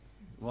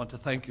I want to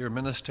thank your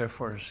minister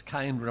for his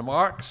kind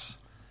remarks,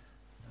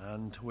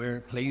 and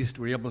we're pleased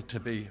we're able to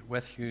be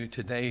with you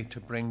today to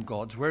bring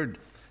God's word.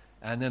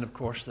 And then, of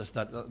course, there's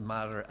that little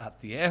matter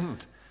at the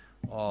end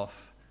of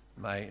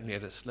my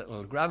latest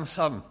little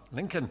grandson,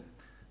 Lincoln.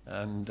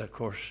 And, of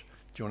course,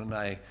 Joan and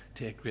I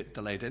take great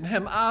delight in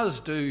him, as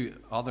do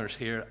others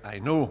here, I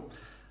know.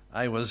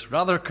 I was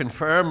rather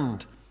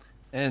confirmed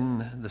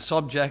in the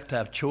subject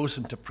I've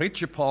chosen to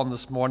preach upon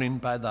this morning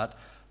by that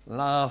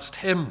last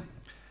hymn.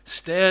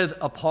 Stead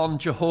upon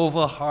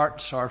Jehovah,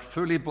 hearts are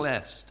fully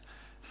blessed,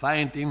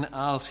 finding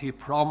as he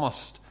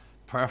promised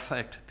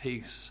perfect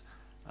peace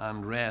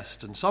and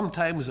rest. And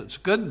sometimes it's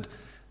good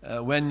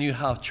when you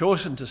have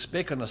chosen to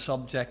speak on a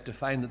subject to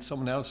find that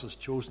someone else has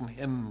chosen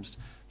hymns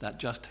that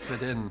just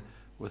fit in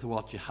with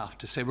what you have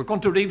to say. We're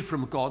going to read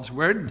from God's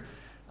word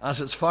as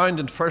it's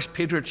found in 1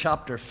 Peter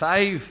chapter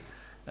 5,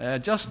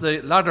 just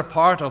the latter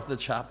part of the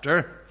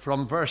chapter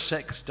from verse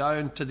 6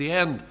 down to the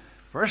end.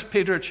 1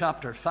 Peter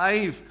chapter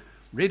 5,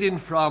 reading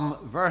from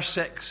verse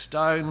 6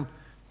 down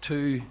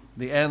to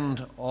the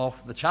end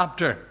of the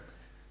chapter.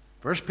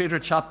 1 Peter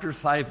chapter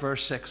 5,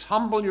 verse 6.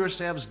 Humble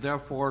yourselves,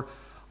 therefore,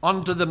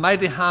 unto the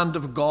mighty hand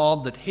of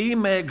God, that he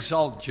may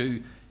exalt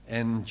you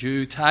in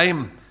due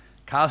time,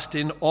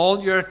 casting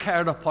all your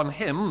care upon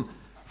him,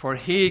 for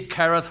he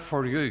careth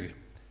for you.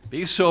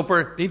 Be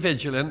sober, be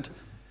vigilant,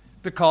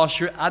 because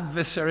your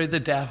adversary the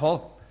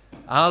devil,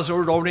 as a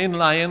roaring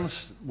lion,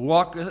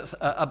 walketh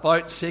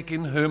about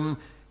seeking whom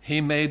he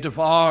may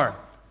devour,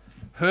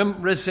 whom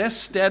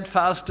resist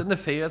steadfast in the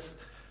faith,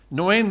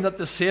 knowing that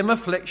the same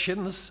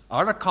afflictions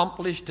are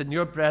accomplished in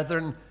your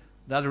brethren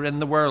that are in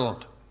the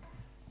world.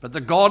 But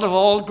the God of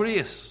all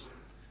grace,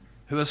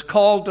 who has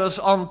called us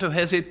unto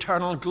his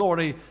eternal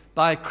glory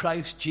by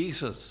Christ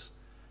Jesus,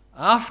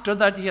 after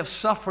that ye have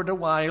suffered a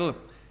while,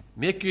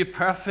 make you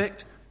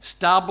perfect,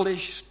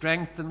 establish,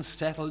 strengthen,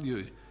 settle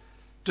you.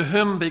 To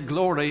whom be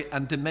glory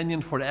and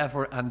dominion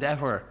forever and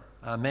ever.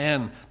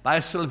 Amen. By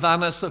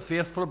Silvanus, a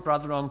faithful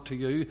brother unto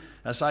you,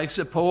 as I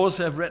suppose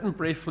I have written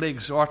briefly,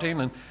 exhorting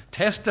and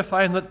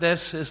testifying that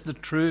this is the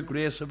true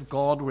grace of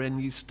God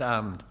wherein ye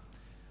stand.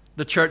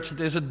 The church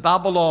that is at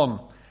Babylon,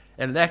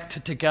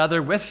 elected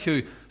together with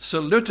you,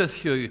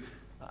 saluteth you,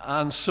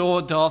 and so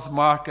doth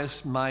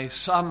Marcus my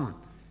son.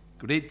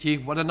 Greet ye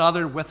one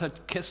another with a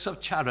kiss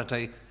of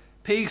charity.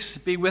 Peace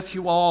be with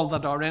you all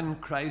that are in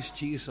Christ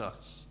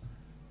Jesus.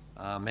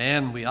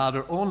 Amen. We add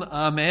our own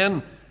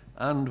amen,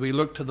 and we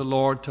look to the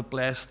Lord to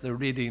bless the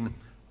reading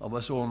of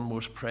his own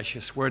most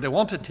precious word. I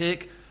want to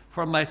take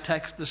for my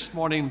text this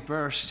morning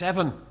verse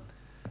 7,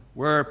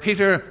 where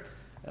Peter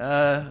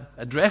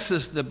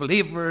addresses the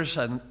believers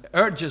and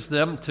urges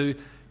them to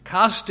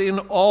casting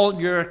all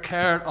your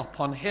care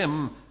upon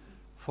him,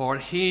 for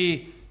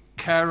he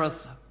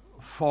careth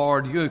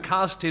for you.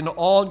 Casting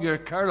all your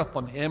care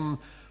upon him,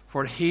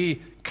 for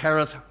he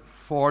careth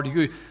for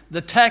you.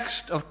 The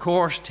text, of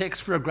course, takes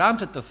for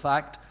granted the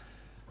fact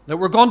that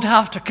we're going to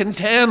have to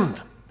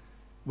contend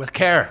with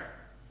care.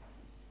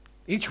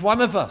 Each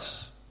one of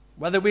us,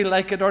 whether we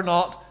like it or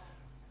not,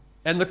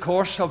 in the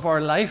course of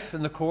our life,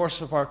 in the course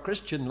of our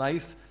Christian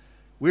life,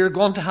 we're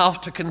going to have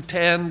to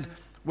contend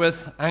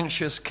with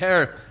anxious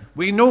care.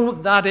 We know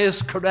that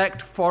is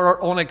correct for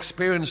our own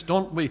experience,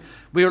 don't we?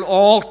 We are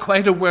all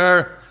quite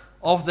aware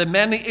of the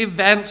many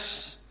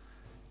events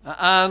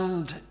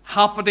and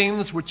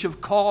happenings which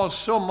have caused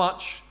so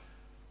much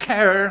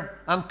care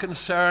and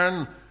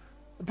concern,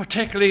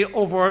 particularly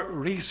over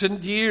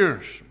recent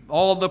years.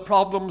 All the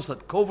problems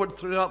that COVID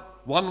threw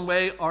up one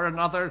way or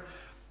another,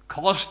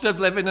 cost of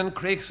living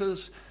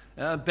increases,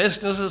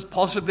 businesses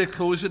possibly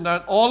closing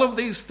down, all of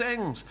these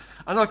things.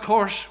 And of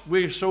course,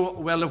 we're so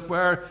well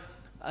aware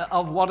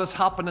of what has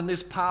happened in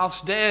these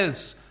past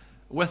days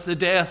with the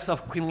death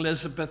of Queen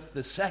Elizabeth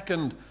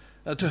II,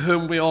 to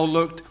whom we all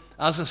looked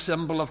as a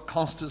symbol of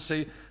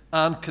constancy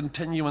and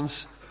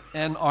continuance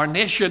in our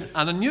nation,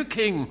 and a new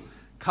king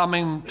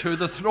coming to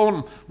the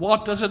throne.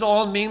 What does it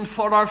all mean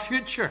for our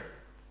future?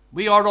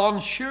 We are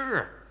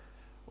unsure.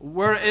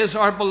 Where is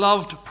our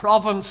beloved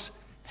province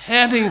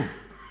heading?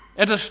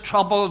 It is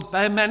troubled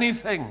by many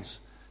things.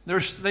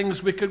 There's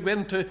things we could go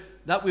into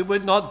that we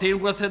would not deal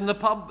with in the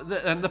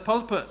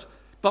pulpit.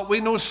 But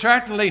we know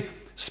certainly,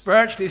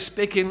 spiritually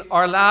speaking,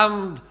 our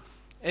land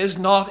is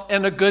not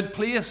in a good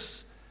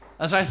place.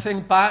 As I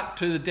think back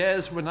to the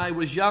days when I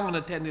was young and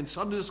attending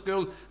Sunday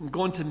school and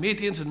going to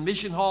meetings and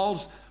mission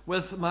halls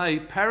with my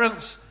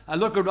parents, I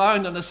look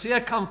around and I see a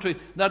country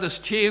that has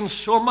changed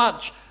so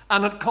much,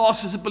 and it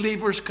causes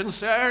believers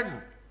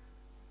concern.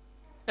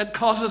 It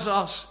causes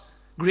us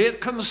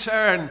great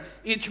concern.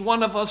 Each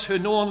one of us who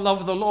know and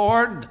love the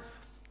Lord,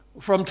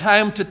 from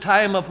time to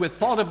time, have we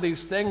thought of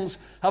these things,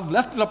 have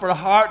lifted up our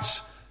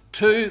hearts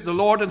to the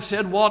Lord and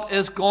said, what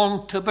is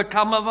going to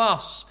become of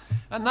us?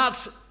 And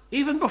that's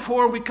even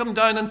before we come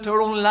down into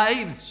our own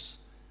lives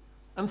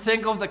and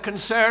think of the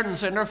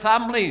concerns in our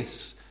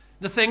families,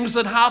 the things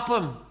that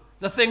happen,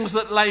 the things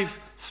that life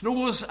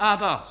throws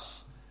at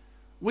us.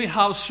 We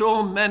have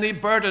so many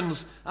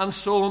burdens and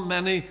so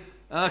many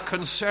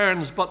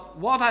concerns. But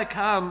what I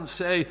can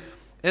say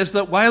is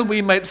that while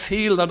we might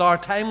feel that our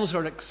times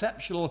are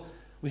exceptional,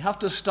 we have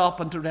to stop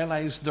and to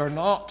realize they're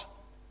not.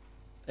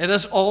 It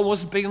has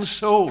always been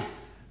so,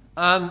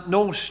 and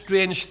no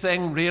strange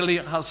thing really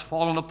has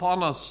fallen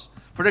upon us.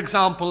 For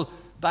example,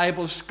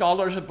 Bible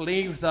scholars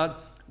believe that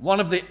one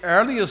of the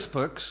earliest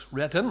books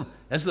written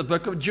is the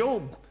book of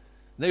Job.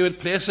 They would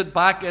place it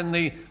back in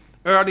the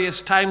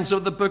earliest times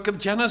of the book of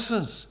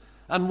Genesis.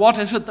 And what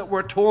is it that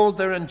we're told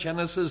there in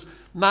Genesis?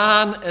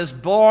 Man is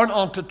born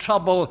unto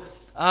trouble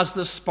as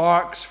the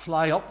sparks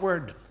fly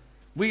upward.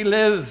 We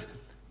live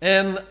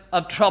in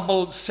a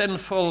troubled,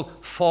 sinful,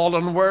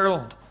 fallen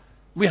world.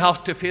 We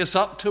have to face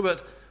up to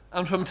it.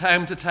 And from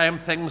time to time,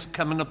 things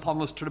come in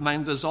upon us to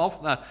remind us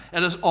of that.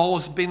 It has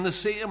always been the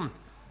same.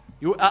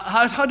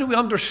 How do we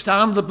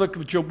understand the book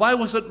of Job? Why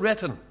was it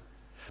written?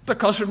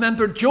 Because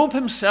remember, Job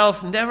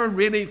himself never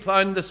really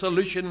found the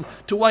solution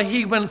to why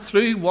he went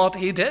through what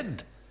he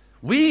did.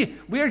 We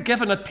are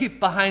given a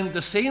peek behind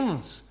the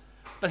scenes,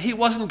 but he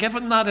wasn't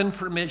given that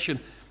information.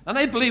 And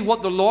I believe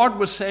what the Lord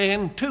was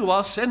saying to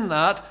us in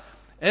that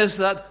is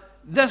that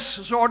this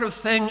sort of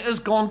thing is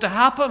going to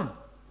happen.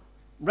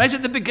 Right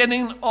at the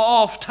beginning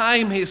of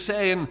time, he's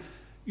saying,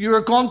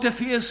 you're going to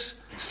face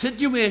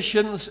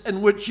situations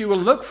in which you will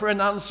look for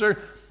an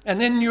answer,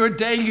 and in your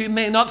day you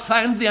may not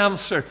find the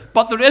answer.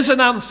 But there is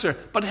an answer,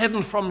 but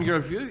hidden from your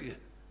view.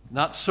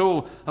 Not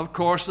so, of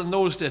course, in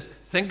those days.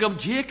 Think of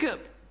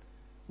Jacob,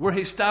 where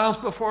he stands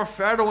before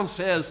Pharaoh and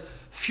says,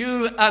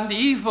 few and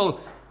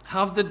evil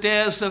have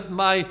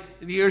the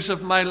years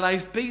of my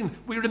life been.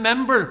 We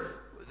remember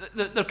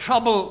the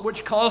trouble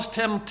which caused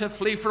him to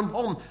flee from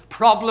home.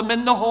 Problem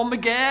in the home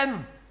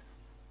again.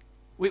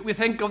 We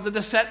think of the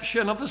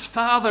deception of his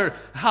father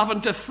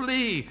having to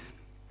flee.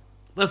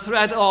 The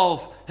threat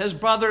of his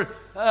brother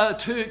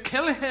to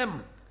kill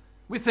him.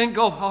 We think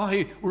of how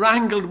he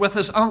wrangled with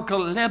his uncle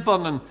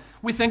Laban, and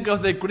we think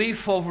of the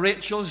grief of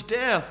Rachel's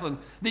death and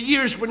the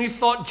years when he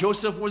thought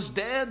Joseph was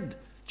dead.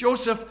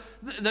 Joseph,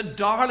 the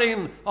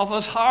darling of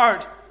his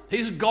heart,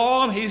 he's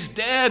gone, he's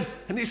dead,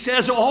 and he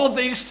says, all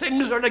these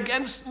things are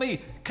against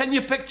me. Can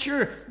you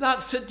picture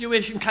that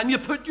situation? Can you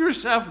put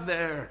yourself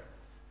there?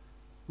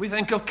 We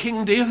think of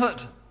King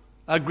David,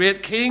 a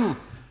great king,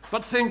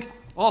 but think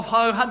of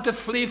how he had to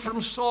flee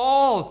from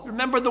Saul.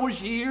 Remember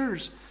those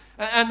years?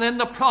 And then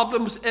the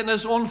problems in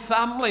his own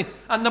family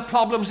and the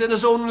problems in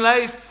his own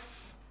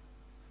life.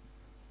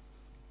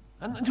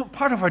 And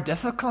part of our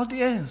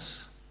difficulty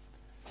is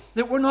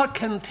that we're not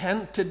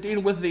content to deal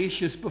with the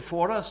issues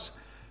before us,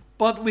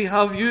 but we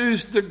have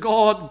used the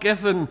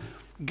God-given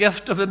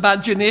gift of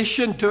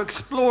imagination to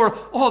explore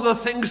all the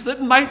things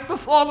that might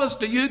befall us.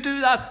 Do you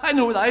do that? I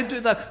know that I do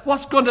that.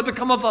 What's going to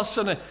become of us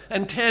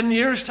in 10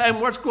 years' time?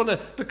 What's going to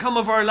become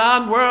of our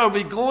land? Where are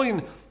we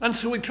going? And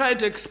so we try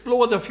to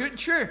explore the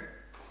future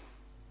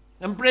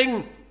and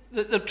bring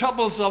the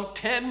troubles of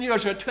 10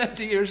 years or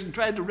 20 years and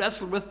try to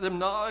wrestle with them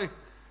now.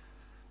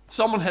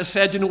 Someone has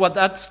said, you know what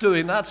that's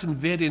doing? That's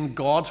invading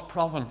God's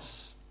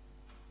province.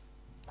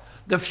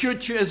 The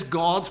future is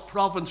God's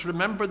province.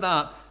 Remember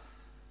that.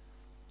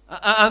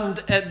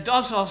 And it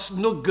does us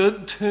no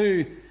good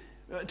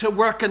to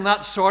work in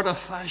that sort of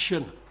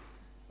fashion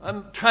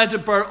and try to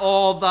bear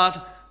all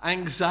that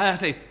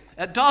anxiety.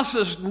 It does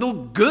us no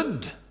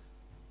good,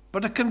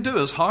 but it can do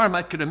us harm.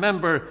 I can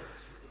remember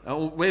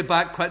way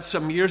back quite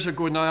some years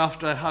ago now,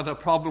 after I had a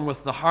problem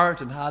with the heart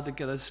and had to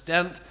get a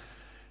stent,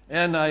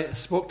 and I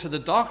spoke to the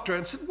doctor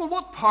and said, well,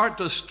 what part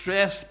does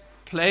stress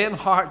play in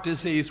heart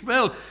disease?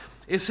 Well,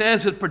 he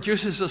says it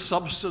produces a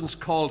substance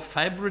called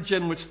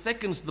fibrogen, which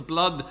thickens the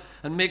blood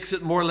and makes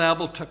it more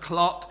liable to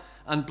clot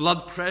and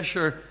blood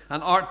pressure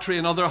and artery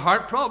and other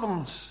heart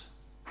problems.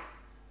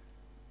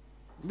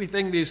 We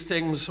think these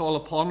things all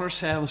upon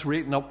ourselves, we're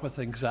eaten up with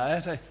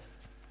anxiety.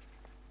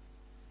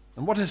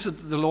 And what is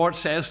it the Lord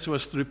says to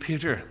us through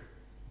Peter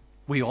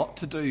we ought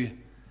to do?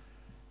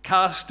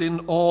 Casting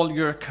all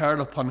your care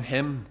upon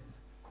him,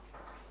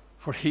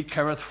 for he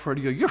careth for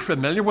you. You're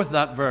familiar with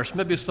that verse.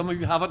 Maybe some of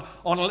you have it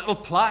on a little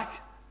plaque.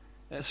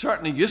 It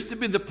certainly used to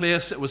be the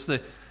place. It was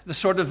the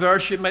sort of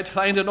verse you might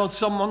find it on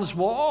someone's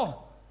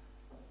wall.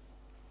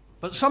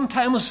 But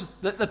sometimes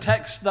the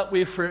texts that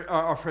we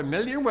are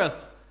familiar with,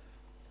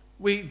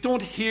 we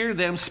don't hear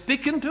them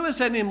speaking to us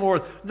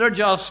anymore. They're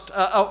just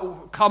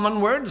common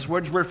words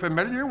we're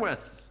familiar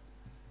with.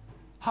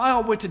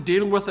 How are we to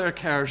deal with our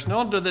cares?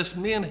 Now, under this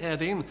main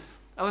heading,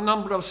 and a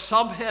number of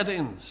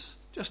subheadings,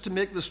 just to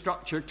make the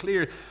structure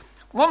clear.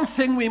 One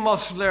thing we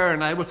must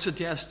learn, I would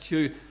suggest to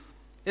you,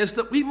 is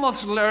that we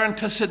must learn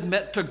to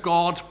submit to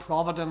God's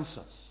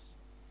providences.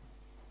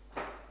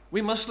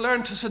 We must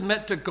learn to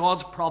submit to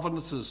God's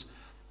providences.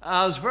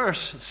 As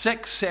verse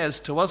 6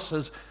 says to us,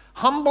 says,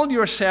 humble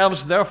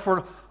yourselves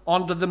therefore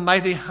under the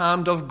mighty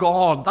hand of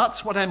God.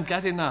 That's what I'm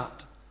getting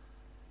at.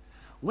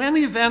 When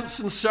events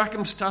and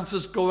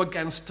circumstances go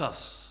against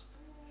us,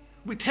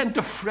 we tend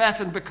to fret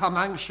and become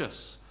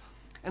anxious.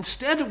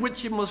 Instead of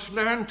which you must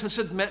learn to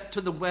submit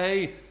to the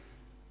way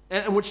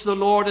in which the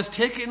Lord is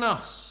taking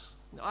us.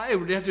 I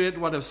reiterate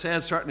what I've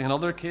said certainly on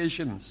other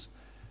occasions.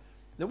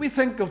 that we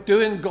think of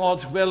doing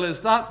God's will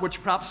as that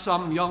which perhaps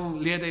some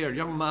young lady or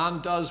young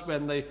man does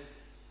when they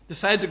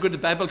decide to go to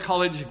Bible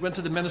college, go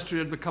into the ministry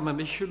and become a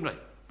missionary.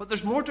 But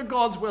there's more to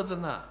God's will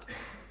than that.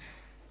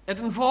 It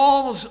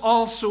involves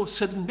also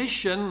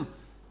submission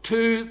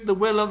to the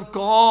will of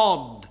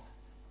God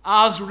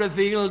as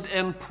revealed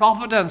in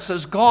providence,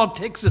 as God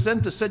takes us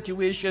into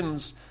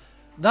situations.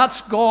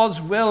 That's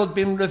God's will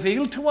being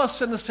revealed to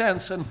us in a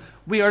sense, and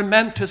we are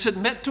meant to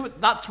submit to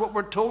it. That's what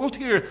we're told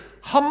here.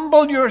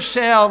 Humble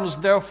yourselves,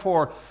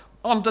 therefore,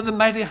 under the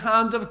mighty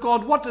hand of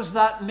God. What does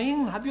that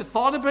mean? Have you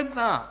thought about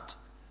that?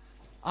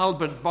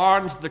 Albert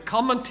Barnes, the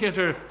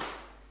commentator,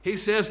 he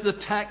says the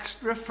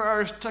text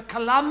refers to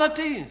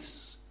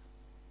calamities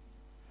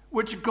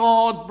which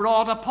God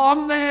brought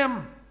upon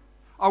them,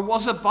 or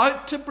was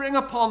about to bring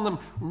upon them,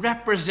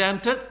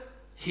 represented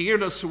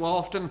here as so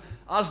often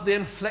as the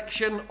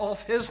infliction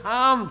of his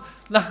hand,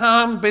 the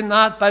hand being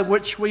that by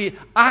which we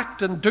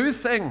act and do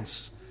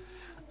things.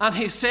 And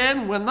he's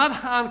saying when that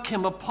hand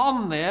came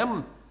upon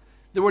them,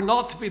 they were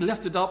not to be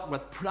lifted up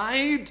with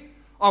pride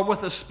or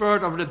with a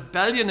spirit of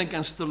rebellion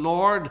against the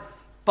Lord,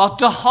 but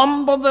to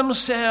humble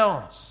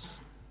themselves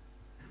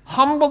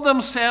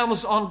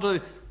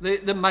under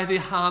the mighty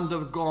hand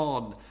of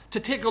God, to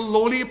take a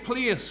lowly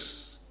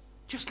place,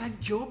 just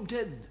like Job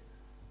did.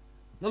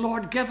 The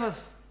Lord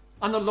giveth,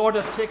 and the Lord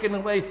hath taken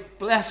away.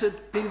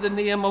 Blessed be the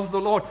name of the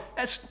Lord.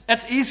 It's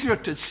easier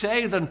to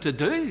say than to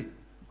do,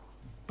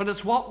 but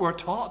it's what we're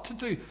taught to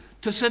do,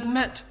 to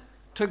submit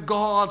to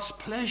God's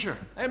pleasure.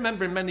 I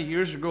remember many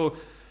years ago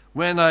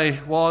when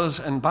I was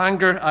in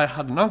Bangor, I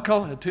had an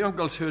uncle, I had two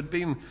uncles who had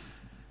been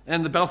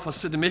in the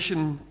Belfast City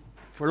Mission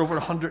for over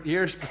 100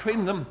 years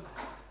between them,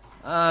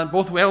 and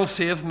both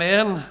well-saved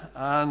men,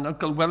 and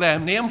Uncle Willie,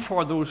 I'm named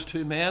for those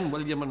two men,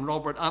 William and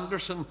Robert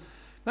Anderson.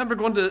 I remember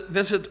going to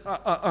visit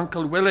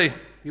Uncle Willie.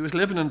 He was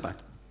living in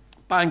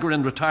Bangor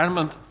in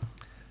retirement,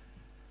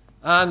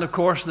 and of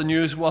course the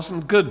news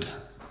wasn't good.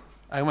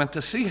 I went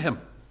to see him.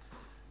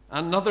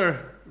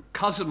 Another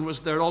cousin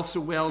was there, also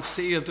well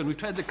saved, and we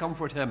tried to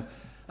comfort him.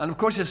 And of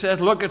course he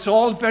said, look, it's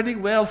all very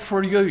well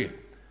for you,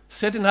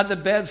 sitting at the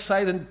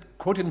bedside and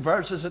quoting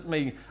verses at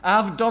me.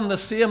 I've done the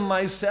same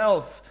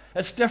myself.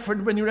 It's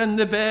different when you're in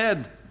the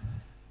bed.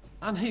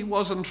 And he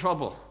was in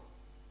trouble.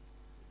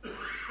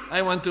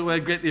 I went away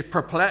greatly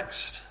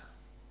perplexed.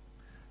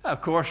 I,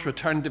 of course,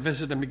 returned to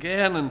visit him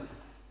again and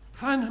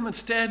found him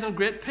instead in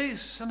great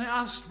peace. And I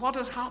asked, what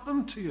has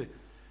happened to you?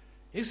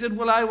 He said,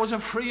 well, I was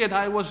afraid.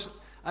 I was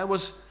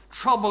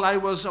troubled. I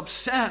was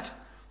upset.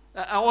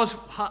 I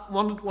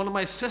wanted one of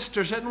my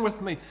sisters in with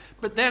me.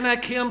 But then I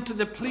came to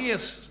the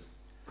place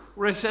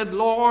where I said,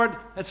 Lord,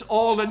 it's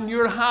all in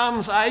your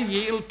hands. I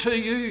yield to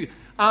you.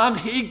 And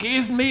he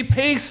gave me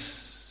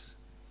peace.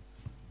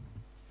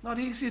 Not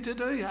easy to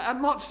do.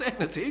 I'm not saying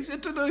it's easy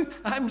to do.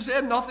 I'm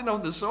saying nothing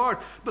of the sort.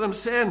 But I'm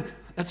saying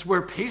it's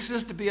where peace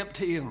is to be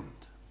obtained.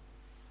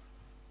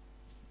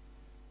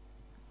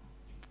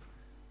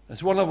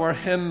 As one of our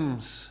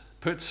hymns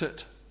puts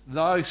it,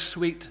 thou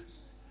sweet,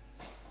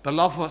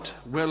 beloved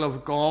will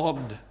of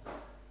God,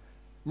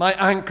 my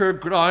anchor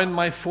ground,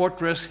 my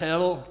fortress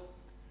hill,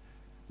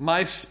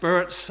 my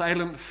spirit's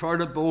silent firm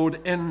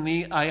abode, in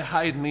thee I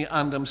hide me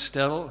and am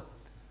still.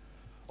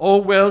 O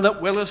will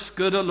that willest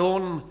good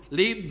alone,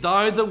 lead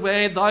thou the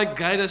way thou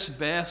guidest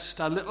best.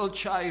 A little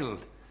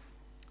child,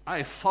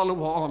 I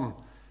follow on,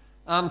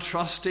 and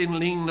trusting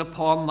lean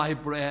upon thy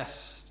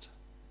breast.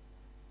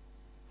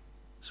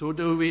 So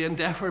do we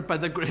endeavour by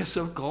the grace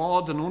of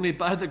God, and only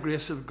by the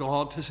grace of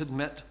God, to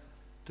submit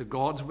to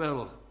God's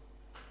will.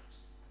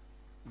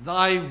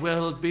 Thy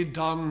will be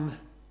done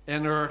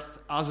in earth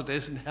as it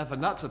is in heaven.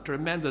 That's a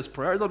tremendous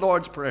prayer, the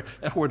Lord's Prayer,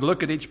 if we were to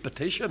look at each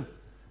petition.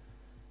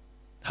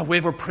 Have we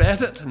ever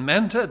prayed it and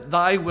meant it?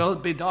 Thy will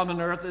be done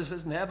in earth as it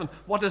is in heaven.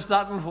 What is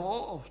that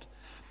involved?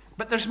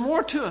 But there's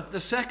more to it. The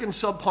second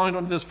subpoint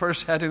under this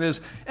first heading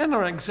is, in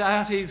our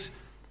anxieties,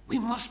 we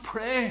must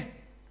pray.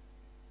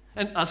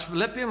 And as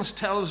Philippians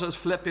tells us,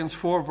 Philippians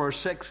 4 verse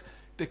 6,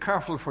 be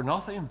careful for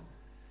nothing,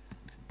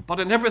 but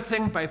in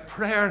everything by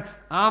prayer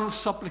and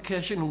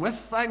supplication with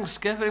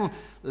thanksgiving,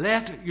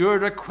 let your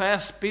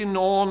requests be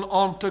known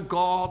unto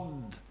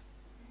God.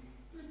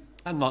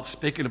 I'm not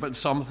speaking about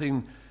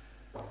something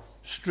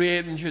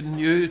strange and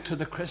new to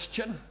the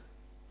Christian,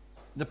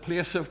 the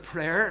place of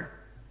prayer.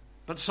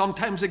 But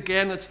sometimes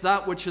again it's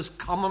that which is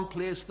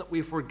commonplace that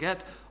we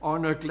forget or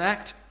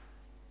neglect.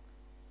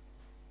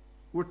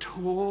 We're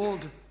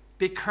told,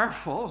 be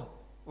careful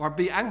or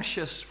be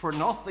anxious for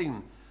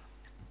nothing,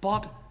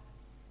 but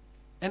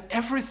in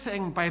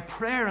everything by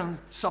prayer and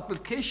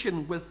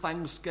supplication with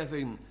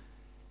thanksgiving,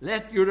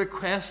 let your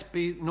requests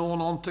be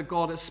known unto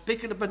God. It's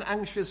speaking about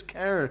anxious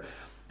care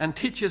and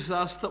teaches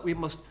us that we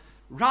must,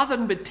 rather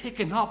than be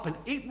taken up and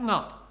eaten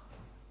up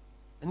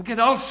and get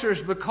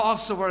ulcers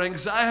because of our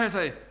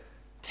anxiety,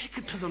 take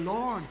it to the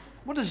Lord.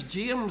 What does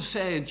James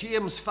say?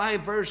 James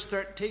 5 verse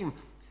 13.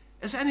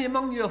 Is any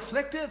among you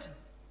afflicted?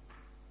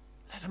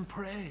 Let him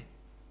pray.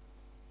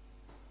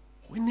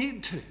 We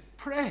need to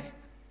pray,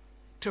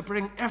 to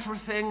bring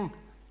everything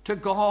to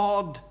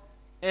God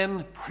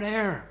in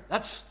prayer.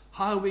 That's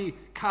how we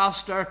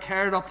cast our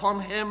care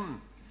upon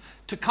him.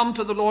 To come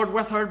to the Lord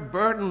with our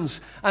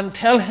burdens and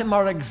tell him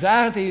our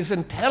anxieties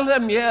and tell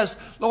him, yes,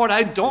 Lord,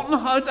 I don't know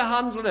how to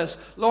handle this.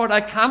 Lord,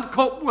 I can't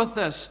cope with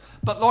this.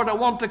 But Lord, I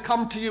want to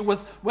come to you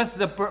with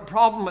the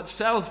problem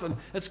itself and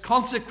its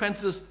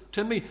consequences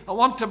to me. I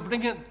want to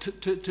bring it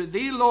to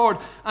thee, Lord,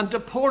 and to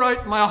pour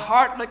out my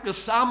heart like the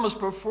psalmist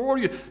before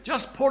you.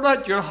 Just pour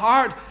out your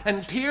heart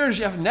and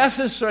tears if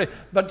necessary.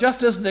 But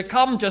just as they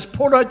come, just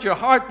pour out your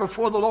heart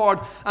before the Lord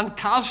and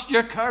cast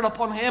your care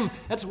upon him.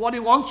 It's what he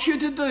wants you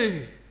to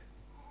do.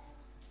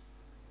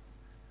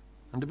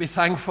 And to be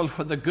thankful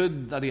for the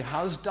good that he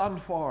has done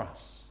for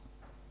us.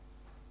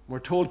 We're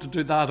told to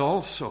do that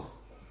also.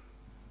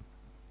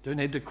 Do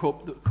need to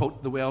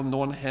quote the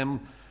well-known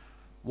hymn,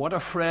 "What a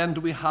friend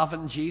we have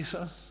in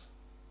Jesus.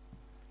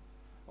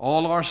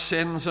 All our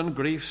sins and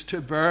griefs to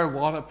bear,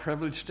 what a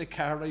privilege to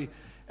carry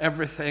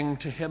everything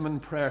to him in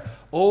prayer.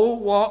 Oh,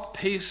 what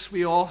peace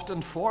we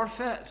often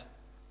forfeit.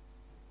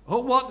 Oh,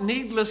 what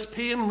needless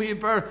pain we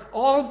bear,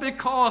 all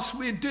because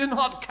we do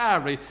not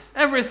carry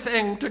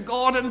everything to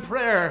God in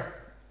prayer."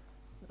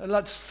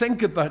 Let's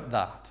think about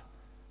that.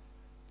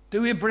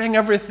 Do we bring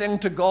everything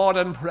to God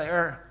in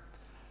prayer?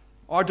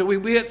 Or do we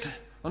wait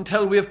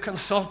until we've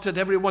consulted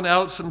everyone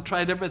else and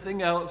tried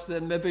everything else,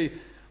 then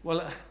maybe,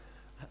 well,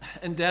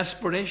 in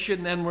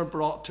desperation, then we're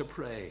brought to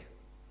pray.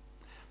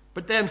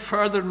 But then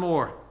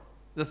furthermore,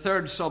 the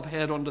third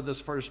subhead under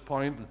this first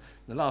point,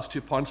 the last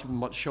 2 points will be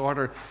much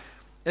shorter,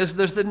 is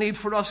there's the need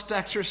for us to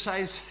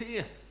exercise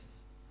faith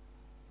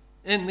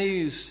in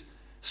these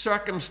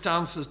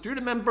circumstances. Do you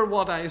remember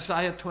what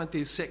Isaiah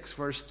 26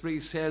 verse 3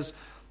 says?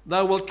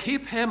 "Thou wilt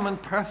keep him in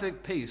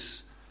perfect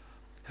peace,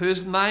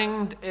 whose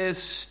mind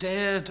is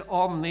stayed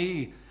on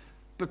thee,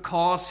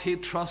 because he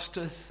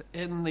trusteth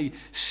in thee."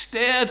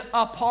 Stayed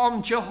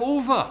upon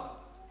Jehovah.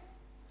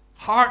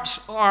 Hearts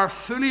are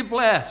fully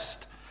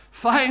blessed,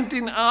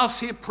 finding,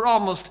 as he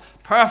promised,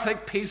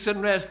 perfect peace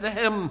and rest. The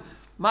hymn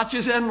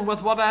matches in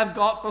with what I've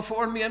got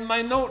before me in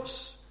my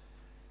notes.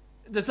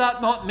 Does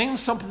that not mean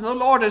something? The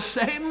Lord is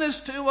saying this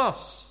to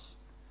us.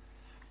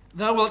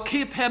 "Thou wilt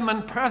keep him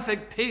in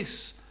perfect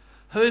peace,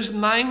 whose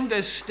mind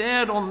is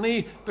stayed on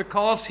thee,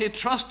 because he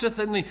trusteth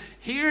in thee."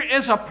 Here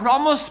is a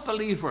promise,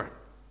 believer.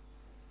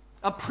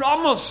 A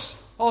promise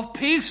of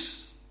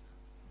peace.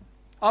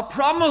 A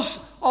promise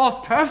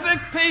of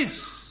perfect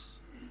peace.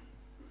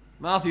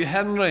 Matthew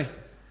Henry,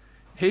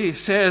 he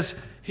says,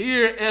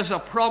 here is a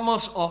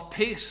promise of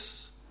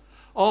peace,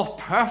 of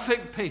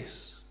perfect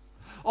peace,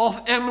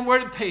 of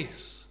inward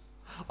peace,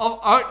 of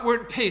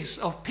outward peace,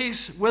 of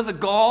peace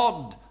with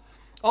God,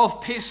 of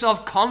peace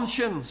of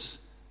conscience,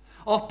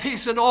 of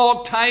peace at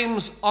all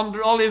times,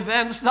 under all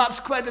events. That's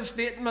quite a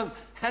statement.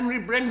 Henry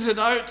brings it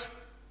out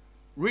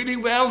really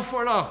well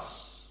for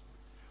us.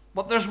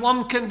 But there's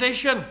one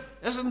condition,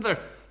 isn't there?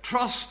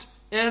 Trust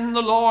in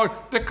the Lord,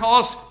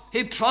 because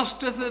he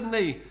trusteth in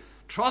thee.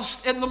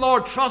 Trust in the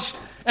Lord. Trust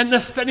in the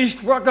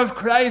finished work of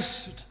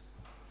Christ.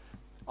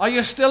 Are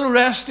you still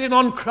resting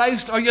on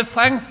Christ? Are you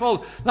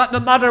thankful that no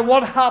matter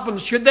what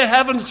happens, should the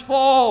heavens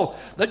fall,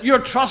 that you're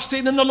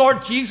trusting in the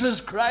Lord Jesus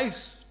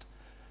Christ?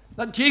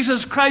 That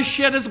Jesus Christ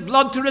shed his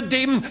blood to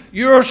redeem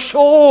your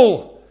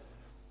soul.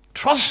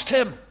 Trust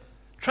him.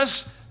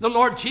 Trust the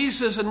Lord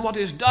Jesus and what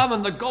he's done,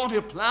 and the God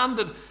who planned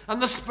it,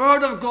 and the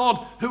Spirit of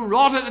God who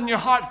wrought it in your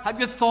heart. Have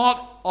you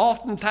thought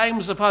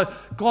oftentimes of how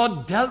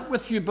God dealt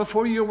with you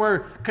before you were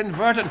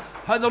converted?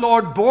 How the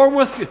Lord bore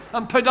with you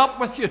and put up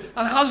with you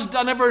and has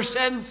done ever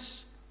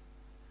since?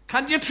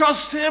 Can you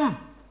trust him?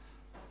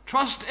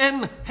 Trust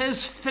in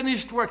his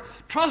finished work.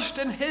 Trust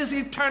in his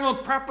eternal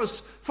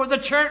purpose for the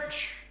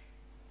church.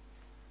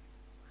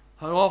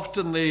 How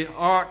often the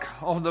ark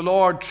of the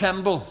Lord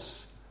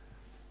trembles,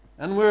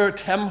 and we're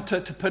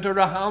tempted to put our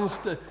hands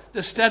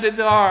to steady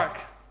the ark.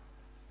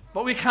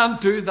 But we can't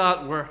do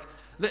that work.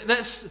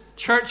 This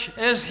church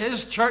is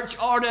his church,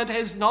 or it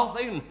is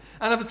nothing.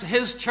 And if it's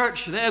his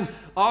church, then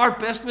our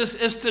business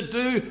is to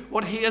do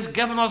what he has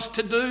given us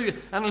to do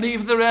and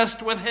leave the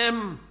rest with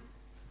him.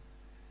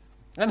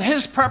 And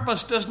his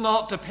purpose does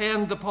not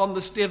depend upon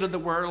the state of the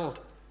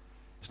world.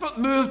 It's not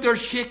moved or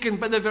shaken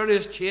by the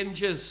various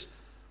changes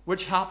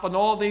which happen,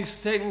 all these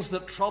things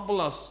that trouble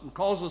us and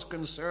cause us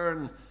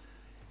concern.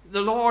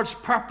 The Lord's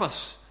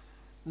purpose,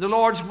 the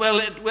Lord's will,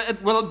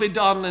 it will be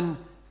done in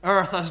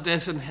earth as it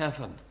is in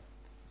heaven.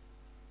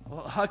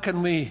 Well, how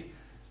can we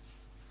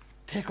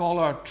take all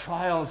our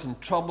trials and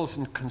troubles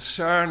and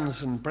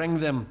concerns and bring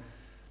them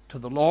to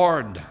the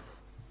Lord?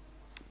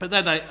 But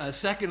then,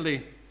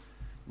 secondly,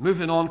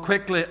 moving on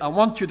quickly, I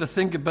want you to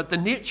think about the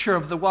nature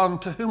of the one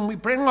to whom we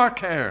bring our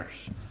cares.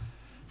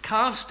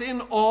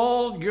 Casting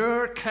all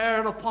your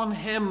care upon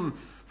him,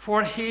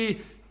 for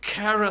he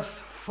careth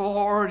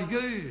for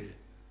you.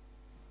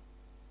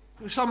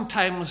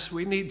 Sometimes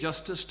we need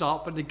just to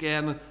stop it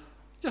again,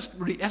 just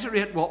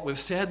reiterate what we've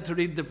said, to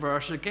read the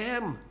verse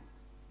again.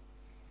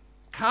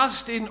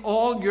 Casting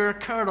all your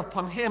care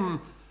upon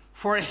him,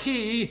 for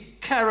he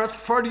careth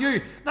for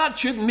you. That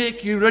should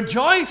make you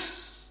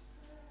rejoice.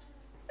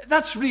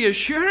 That's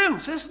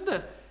reassurance, isn't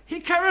it? He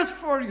careth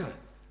for you.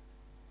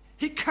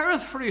 He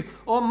careth for you.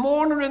 O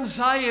mourner in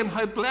Zion,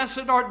 how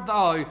blessed art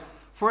thou,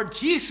 for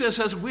Jesus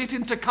is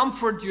waiting to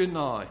comfort you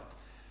now.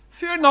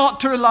 Fear not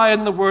to rely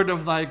on the word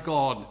of thy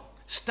God.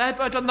 Step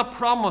out on the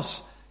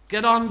promise.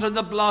 Get under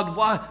the blood.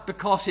 Why?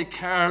 Because he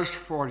cares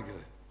for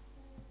you.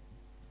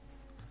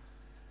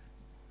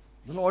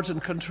 The Lord's in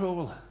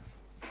control.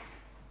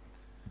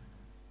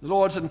 The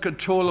Lord's in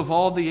control of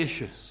all the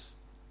issues.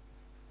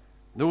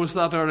 Those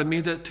that are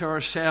immediate to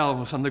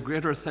ourselves and the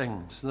greater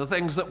things. The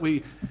things that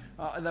we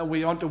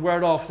aren't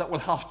aware of that we'll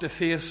have to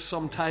face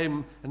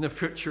sometime in the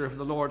future if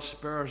the Lord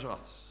spares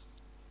us.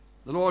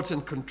 The Lord's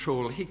in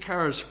control. He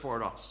cares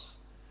for us.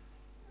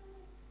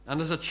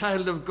 And as a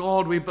child of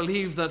God, we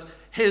believe that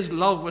his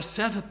love was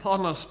set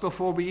upon us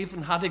before we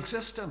even had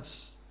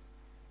existence.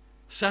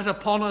 Set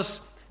upon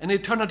us in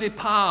eternity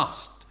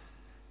past.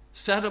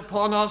 Set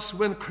upon us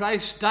when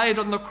Christ died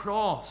on the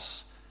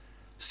cross.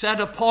 Set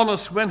upon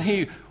us when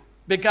he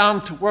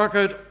began to work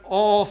out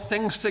all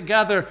things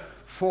together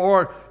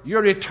for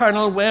your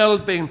eternal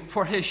well-being,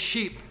 for his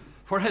sheep,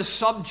 for his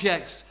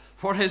subjects,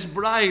 for his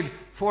bride,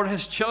 for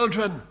his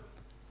children.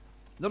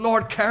 The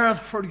Lord careth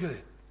for you.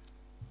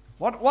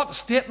 What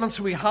statements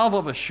we have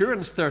of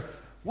assurance there.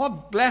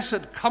 What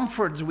blessed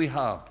comforts we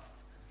have.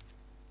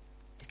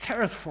 He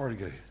careth for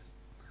you.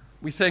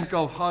 We think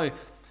of how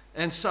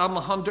in Psalm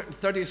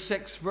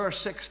 136 verse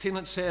 16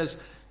 it says,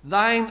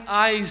 thine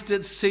eyes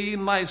did see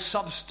my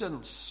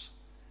substance,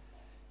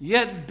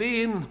 yet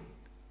being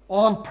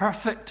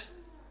unperfect.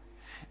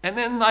 And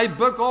in thy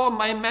book all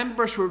my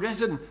members were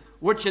written,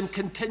 which in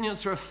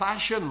continuance were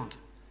fashioned,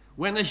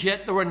 when as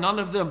yet there were none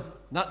of them.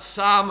 That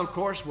psalm, of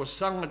course, was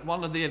sung at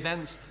one of the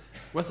events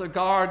with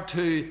regard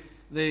to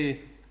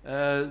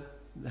Her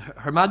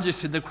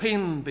Majesty the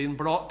Queen being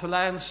brought to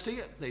Lion's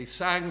State. They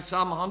sang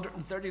Psalm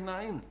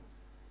 139.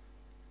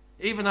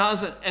 Even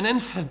as an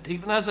infant,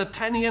 even as a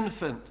tiny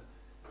infant,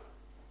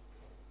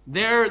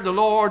 there the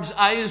Lord's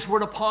eyes were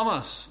upon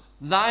us.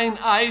 Thine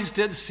eyes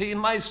did see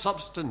my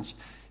substance,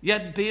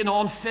 yet being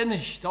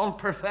unfinished,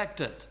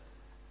 unperfected.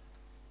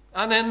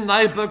 And in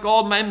thy book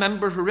all my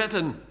members were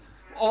written.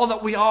 All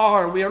that we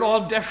are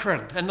all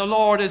different. And the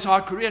Lord is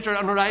our creator,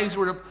 and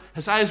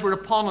his eyes were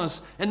upon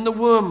us in the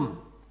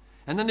womb.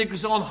 And then he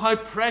goes on, how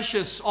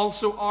precious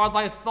also are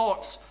thy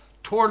thoughts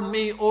toward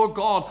me, O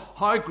God.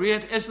 How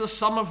great is the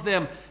sum of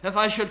them. If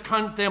I should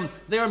count them,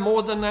 they are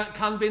more than that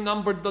can be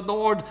numbered. The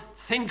Lord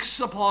thinks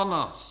upon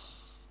us.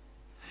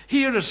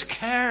 Here is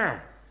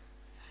care,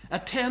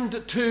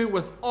 attended to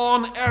with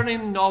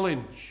unerring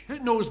knowledge. Who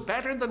knows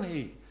better than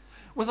he?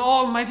 With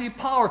almighty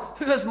power.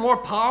 Who has more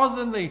power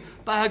than thee?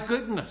 By a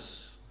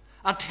goodness,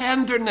 a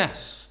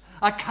tenderness,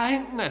 a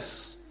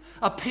kindness,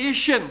 a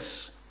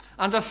patience,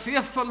 and a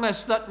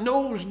faithfulness that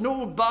knows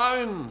no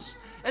bounds.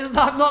 Is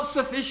that not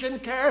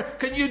sufficient care?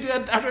 Can you do a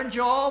better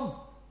job?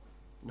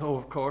 No,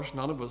 of course,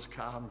 none of us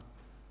can.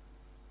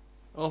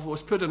 Oh, if it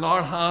was put in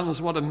our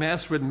hands, what a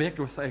mess we'd make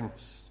of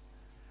things.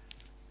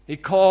 He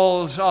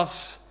calls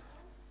us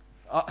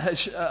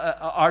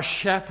our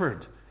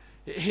shepherd.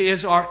 He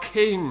is our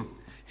king.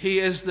 He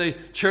is the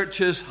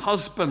church's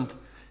husband.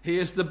 He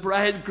is the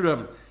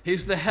bridegroom.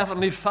 He's the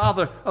heavenly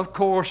Father. Of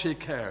course he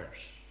cares.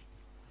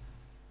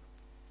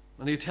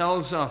 And he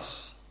tells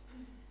us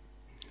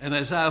in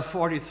Isaiah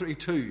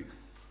 43:2,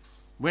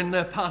 when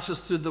thou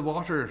passest through the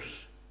waters,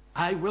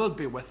 I will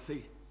be with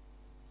thee.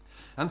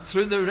 And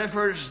through the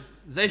rivers,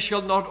 they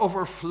shall not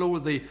overflow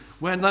thee.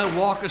 When thou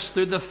walkest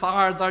through the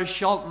fire, thou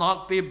shalt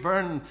not be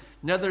burned,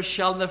 neither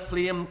shall the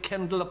flame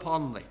kindle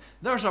upon thee.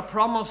 There's a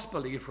promise,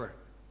 believer.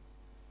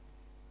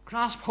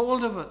 Grasp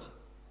hold of it.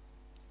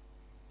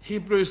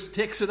 Hebrews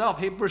takes it up,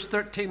 Hebrews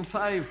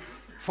 13:5.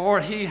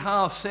 For he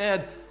hath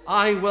said,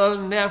 I will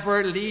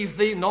never leave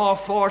thee nor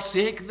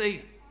forsake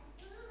thee.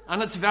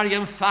 And it's very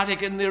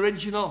emphatic in the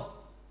original.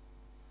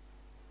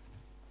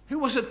 Who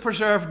was it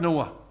preserved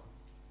Noah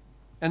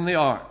in the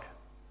ark?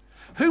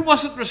 Who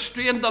was it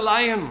restrained the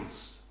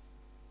lions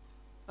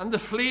and the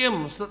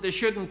flames that they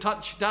shouldn't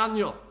touch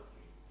Daniel?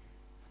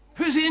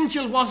 Whose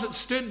angel was it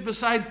stood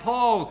beside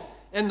Paul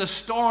in the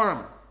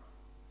storm?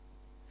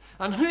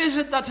 And who is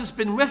it that has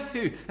been with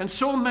you in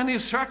so many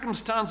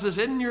circumstances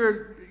in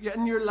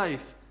your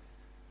life?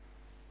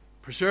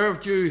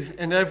 Preserved you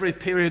in every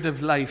period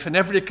of life, in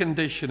every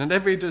condition, in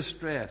every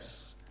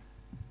distress.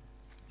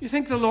 You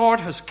think the Lord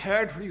has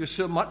cared for you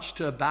so much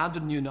to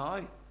abandon you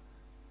now?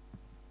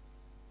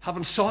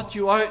 Having sought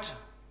you out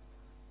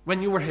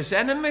when you were his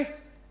enemy?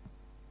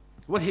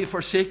 Will he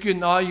forsake you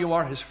now you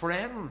are his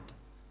friend?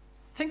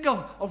 Think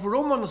of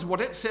Romans,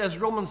 what it says,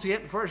 Romans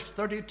 8 verse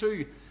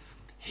 32.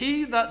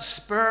 He that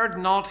spared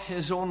not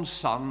his own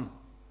son,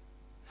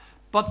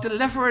 but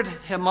delivered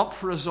him up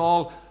for us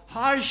all,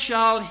 how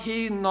shall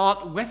he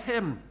not with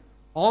him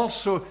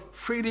also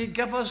freely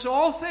give us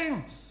all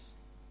things?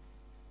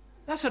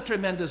 That's a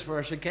tremendous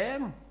verse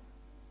again.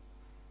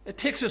 It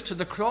takes us to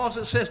the cross.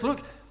 It says,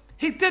 look,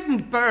 he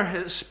didn't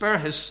spare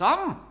his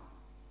son.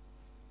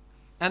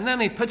 And then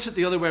he puts it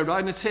the other way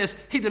around. It says,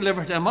 he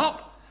delivered him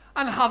up.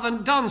 And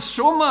having done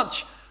so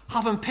much,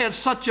 having paid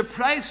such a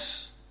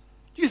price?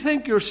 Do you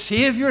think your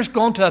Saviour's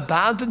going to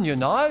abandon you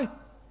now?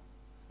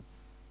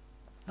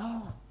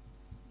 No.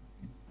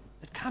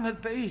 It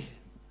cannot be.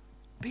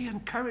 Be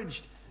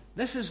encouraged.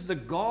 This is the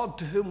God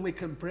to whom we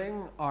can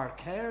bring our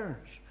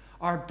cares,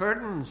 our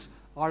burdens,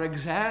 our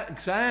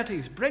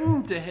anxieties. Bring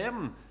them to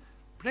Him.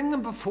 Bring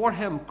them before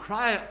Him.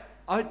 Cry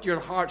out your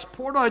hearts.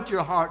 Pour out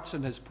your hearts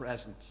in His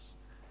presence.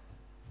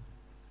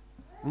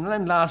 And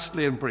then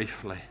lastly and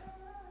briefly,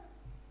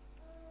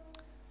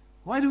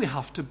 why do we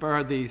have to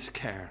bear these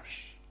cares?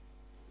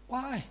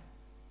 Why?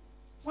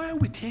 Why are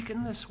we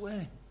taken this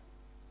way?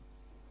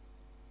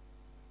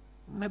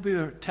 Maybe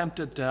we're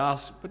tempted to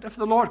ask, but if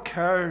the Lord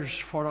cares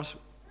for us,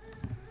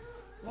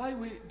 why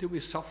do we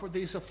suffer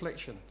these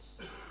afflictions?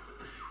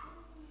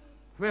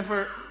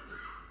 However,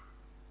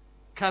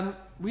 can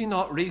we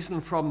not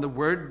reason from the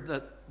Word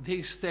that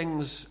these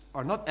things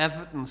are not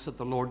evidence that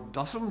the Lord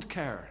doesn't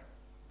care,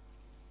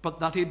 but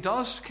that He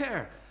does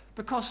care?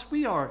 Because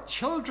we are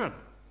children,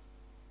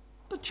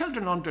 but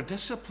children under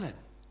discipline,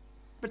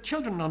 but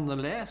children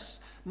nonetheless.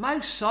 My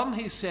son,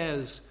 He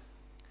says,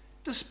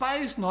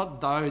 despise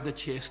not thou the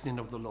chastening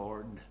of the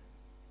Lord,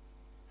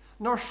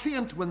 nor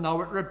faint when thou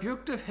art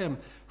rebuked of Him.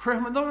 For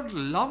whom the Lord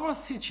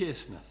loveth, He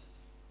chasteneth,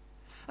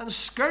 and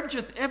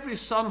scourgeth every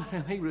son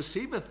whom He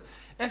receiveth.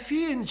 If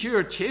ye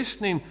endure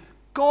chastening,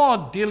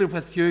 God dealeth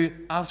with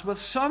you as with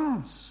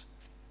sons.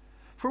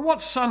 For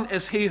what son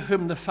is he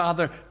whom the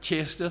Father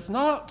chasteneth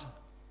not?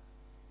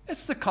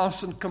 It's the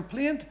constant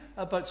complaint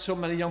about so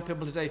many young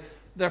people today.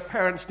 Their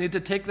parents need to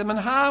take them in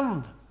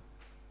hand.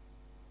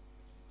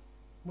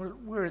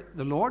 We're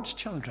the Lord's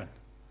children.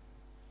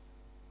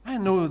 I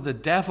know the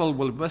devil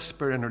will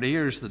whisper in our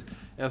ears that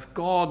if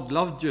God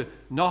loved you,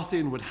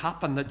 nothing would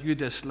happen that you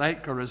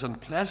dislike or is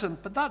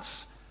unpleasant. But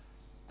that's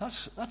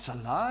a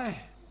lie.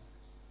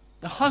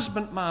 The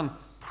husbandman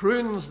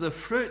prunes the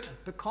fruit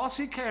because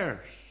he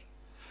cares.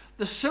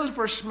 The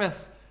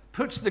silversmith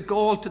puts the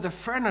gold to the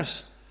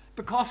furnace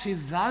because he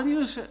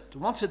values it,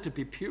 wants it to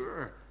be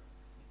pure.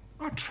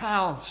 Our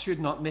trials should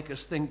not make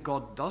us think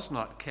God does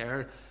not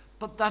care,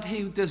 but that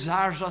He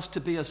desires us to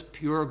be as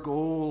pure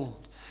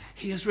gold.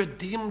 He has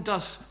redeemed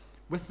us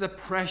with the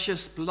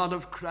precious blood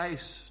of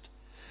Christ.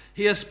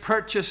 He has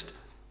purchased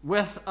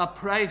with a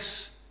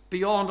price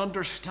beyond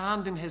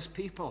understanding His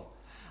people,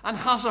 and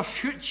has a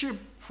future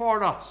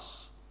for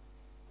us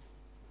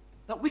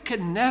that we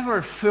can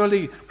never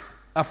fully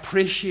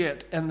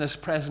appreciate in this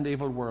present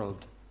evil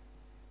world.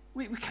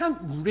 We can't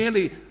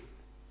really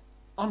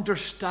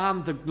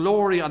understand the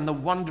glory and the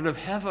wonder of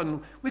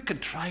heaven. We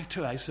could try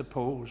to, I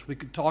suppose. We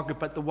could talk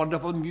about the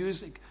wonderful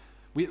music,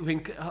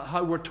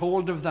 how we're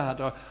told of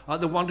that, or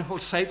the wonderful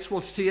sights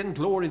we'll see in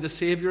glory, the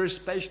Saviour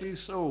especially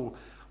so.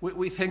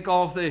 We think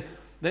of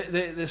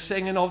the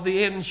singing of the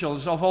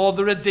angels, of all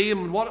the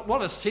redeemed,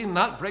 what a scene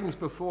that brings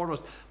before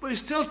us. But we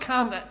still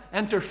can't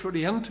enter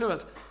fully into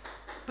it.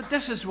 But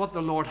this is what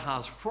the Lord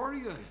has for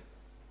you.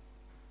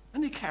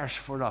 And He cares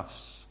for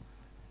us.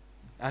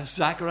 As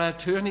Zechariah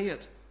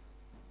 2:8,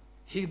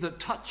 he that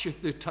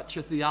toucheth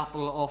the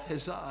apple of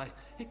His eye.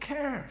 He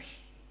cares.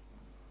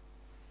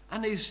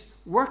 And He's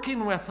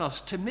working with us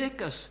to make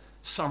us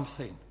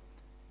something.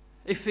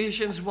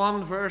 Ephesians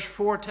 1 verse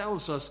 4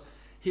 tells us,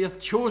 He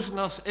hath chosen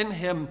us in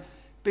Him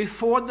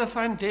before the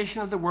foundation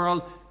of the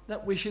world,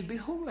 that we should be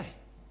holy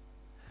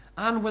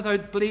and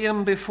without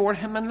blame before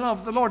Him in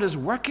love. The Lord is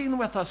working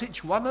with us,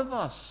 each one of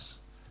us.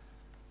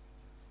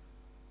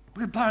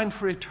 We're bound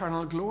for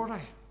eternal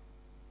glory.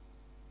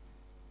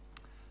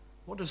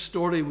 What a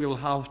story we'll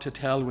have to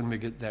tell when we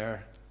get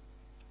there.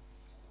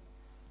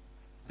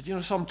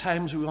 But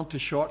sometimes we want to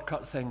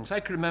shortcut things. I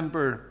can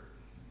remember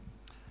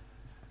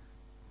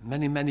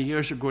many, many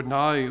years ago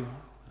now,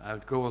 I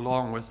would go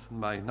along with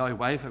my now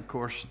wife, of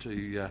course,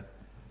 to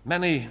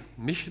many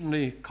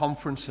missionary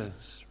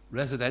conferences,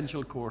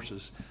 residential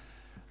courses.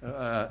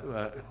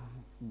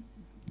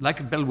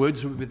 Like Bill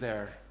Woods would be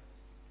there,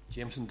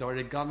 James and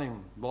Dory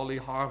Gunning, Molly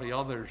Harvey,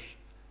 others.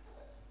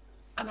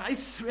 And I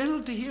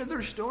thrilled to hear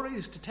their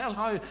stories, to tell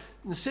how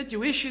the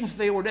situations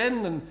they were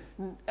in,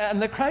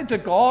 and they cried to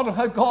God and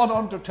how God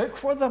undertook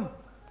for them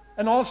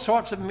in all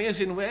sorts of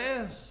amazing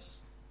ways.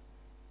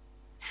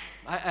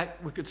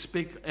 We could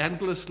speak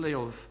endlessly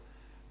of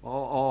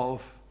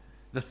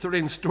the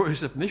thrilling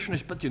stories of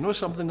missionaries, but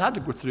something, they had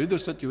to go through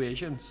those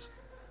situations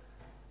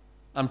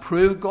and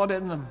prove God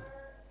in them.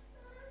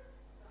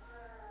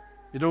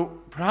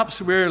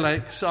 Perhaps we're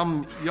like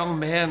some young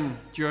men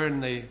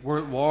during the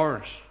World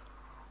Wars.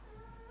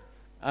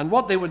 And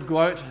what they would go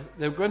out,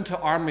 they would go into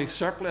army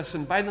surplus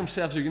and buy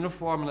themselves a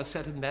uniform and a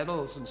set of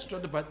medals and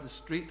strut about the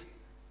street.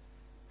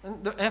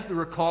 And if they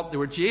were caught, they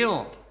were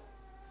jailed.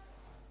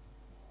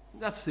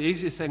 That's the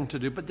easy thing to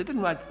do, but they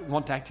didn't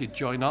want to actually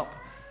join up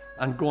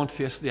and go and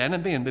face the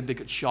enemy and maybe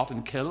get shot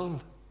and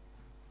killed.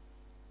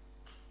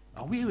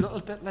 Are we a little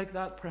bit like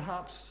that,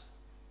 perhaps?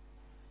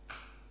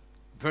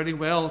 Very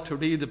well to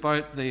read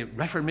about the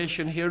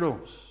Reformation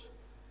heroes,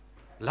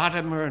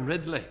 Latimer and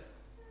Ridley.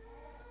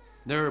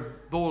 Their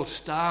bold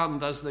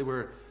stand as they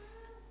were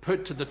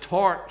put to the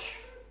torch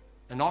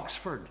in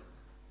Oxford,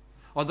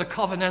 or the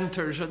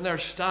Covenanters in their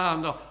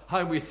stand, or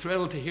how we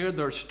thrill to hear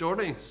their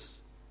stories.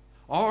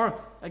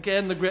 Or,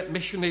 again, the great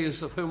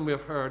missionaries of whom we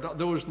have heard,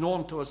 those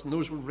known to us and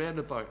those we've read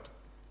about.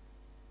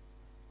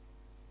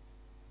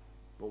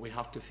 But we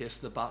have to face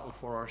the battle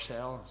for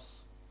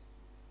ourselves.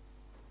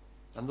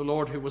 And the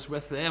Lord who was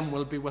with them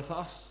will be with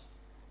us.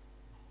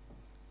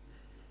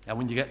 And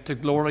when you get to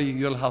glory,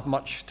 you'll have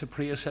much to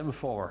praise him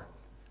for.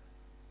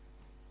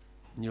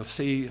 And you'll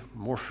see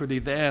more fully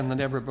then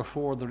than ever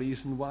before the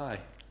reason why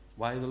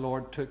the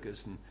Lord took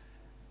us in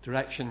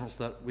directions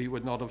that we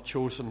would not have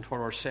chosen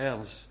for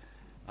ourselves,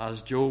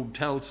 as Job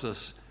tells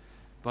us.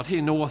 But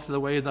he knoweth the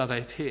way that I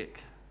take.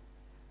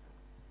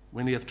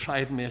 When he hath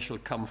tried me, I shall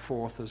come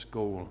forth as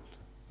gold.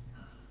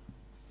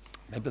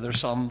 Maybe there's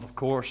some, of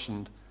course,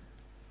 and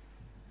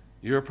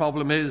your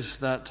problem is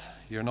that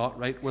you're not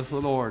right with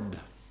the Lord.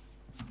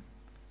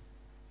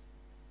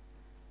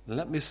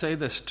 Let me say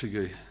this to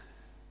you.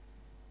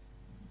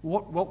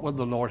 What will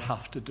the Lord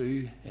have to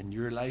do in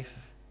your life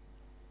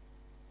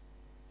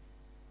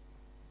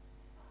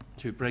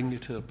to bring you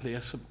to a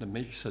place of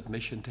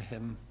submission to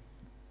him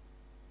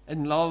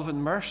in love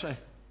and mercy?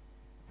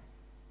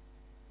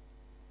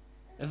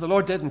 If the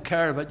Lord didn't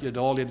care about you at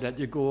all, he'd let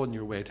you go on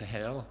your way to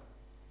hell.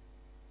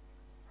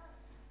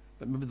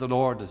 But maybe the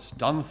Lord has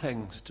done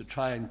things to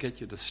try and get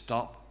you to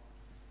stop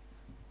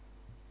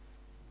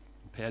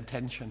and pay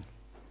attention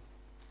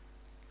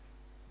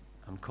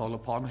and call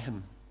upon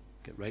him.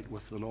 Get right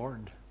with the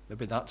Lord.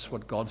 Maybe that's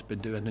what God's been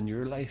doing in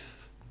your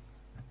life.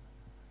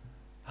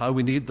 How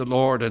we need the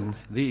Lord in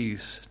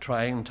these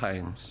trying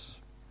times.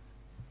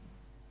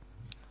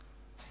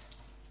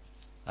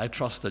 I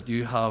trust that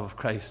you have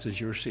Christ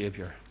as your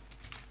Savior.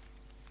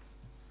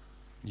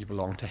 You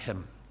belong to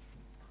him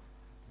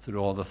through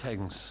all the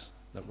things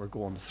that we're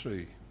going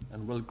through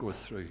and will go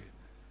through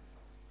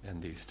in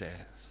these days.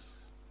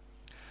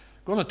 I'm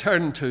going to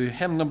turn to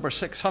hymn number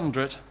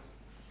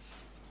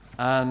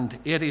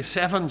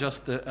 687,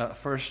 just the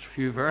first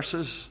few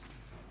verses.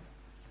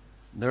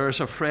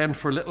 There's a friend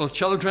for little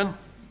children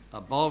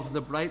above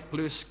the bright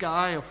blue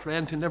sky, a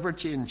friend who never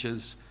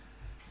changes.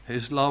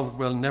 His love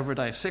will never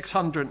die.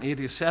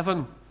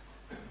 687.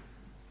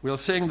 We'll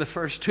sing the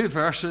first two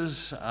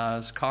verses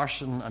as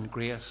Carson and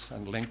Grace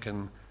and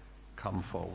Lincoln come forward.